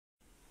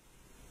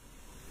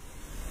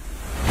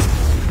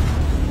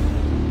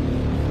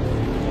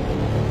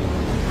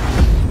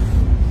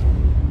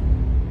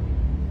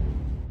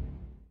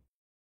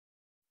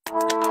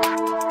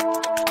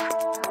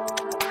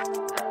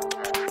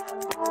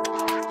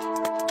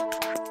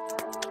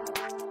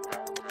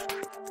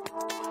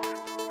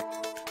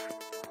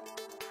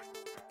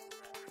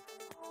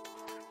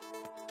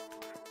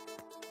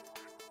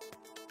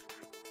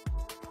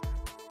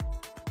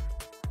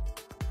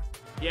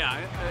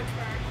Yeah,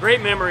 great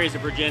memories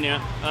of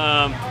Virginia.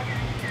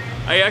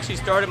 I actually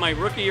started my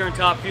rookie year in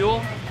Top Fuel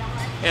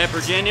at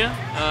Virginia.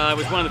 It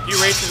was one of the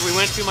few races we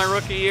went to my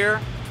rookie year,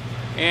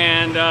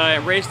 and I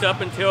raced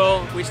up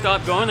until we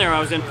stopped going there. I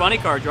was in funny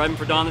car driving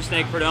for Don the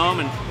Snake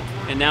Prudhomme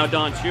and now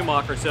Don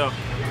Schumacher. So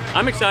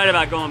I'm excited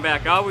about going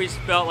back. I always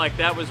felt like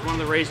that was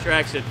one of the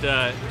racetracks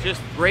that just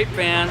great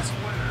fans.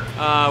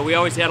 We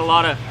always had a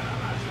lot of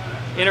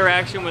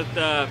interaction with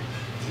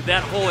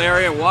that whole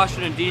area,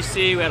 Washington,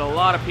 D.C. We had a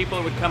lot of people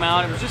that would come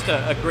out. It was just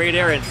a great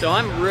area. And so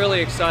I'm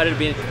really excited to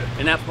be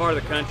in that part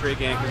of the country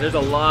again, because there's a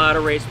lot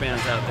of race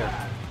fans out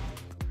there.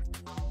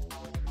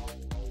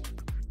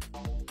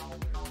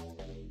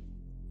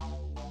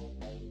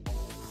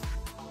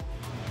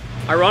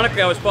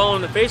 Ironically, I was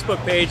following the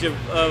Facebook page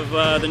of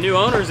the new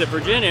owners at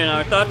Virginia, and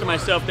I thought to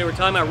myself, they were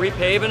talking about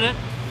repaving it,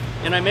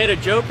 and I made a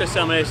joke to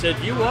somebody. I said,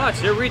 you watch,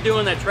 they're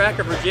redoing that track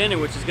of Virginia,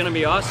 which is going to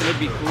be awesome. It'd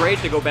be great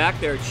to go back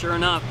there. And sure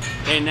enough,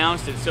 they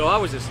announced it, so I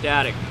was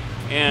ecstatic.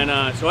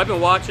 And so I've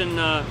been watching,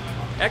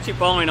 actually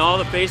following all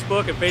the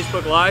Facebook and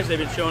Facebook Lives. They've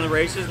been showing the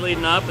races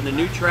leading up and the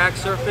new track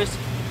surface,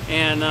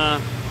 and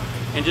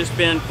just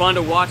been fun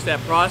to watch that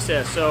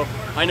process. So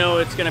I know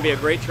it's going to be a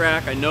great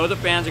track. I know the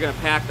fans are going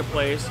to pack the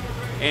place.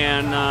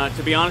 And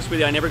to be honest with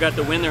you, I never got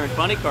to win there in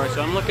funny car,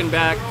 so I'm looking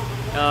back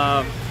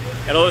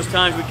at all those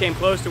times we came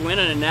close to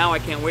winning, and now I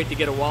can't wait to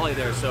get a Wally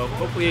there. So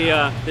hopefully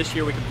this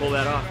year we can pull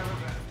that off.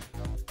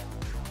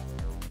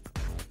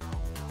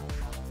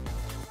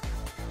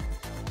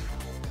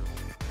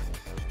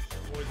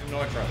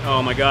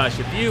 Oh my gosh,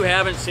 if you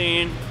haven't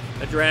seen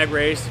a drag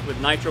race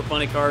with nitro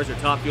funny cars or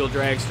Top Fuel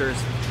dragsters,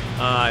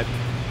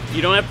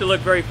 you don't have to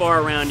look very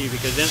far around you,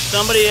 because then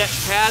somebody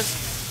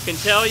can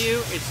tell you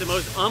it's the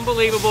most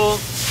unbelievable,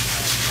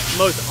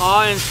 most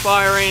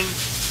awe-inspiring,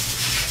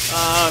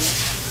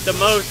 the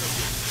most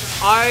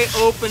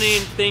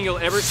eye-opening thing you'll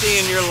ever see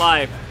in your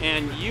life.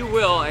 And you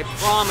will, I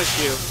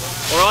promise you,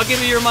 or I'll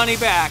give you your money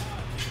back,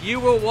 you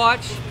will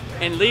watch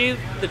and leave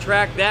the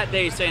track that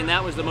day saying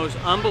that was the most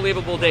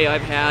unbelievable day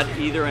I've had,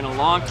 either in a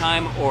long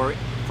time or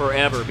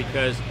forever,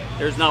 because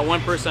there's not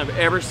one person I've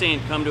ever seen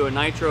come to a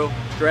nitro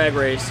drag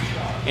race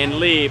and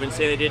leave and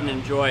say they didn't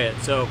enjoy it.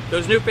 So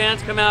those new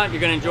fans come out,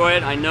 you're going to enjoy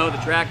it. I know the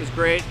track is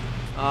great,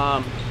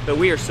 but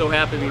we are so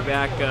happy to be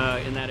back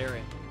in that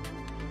area.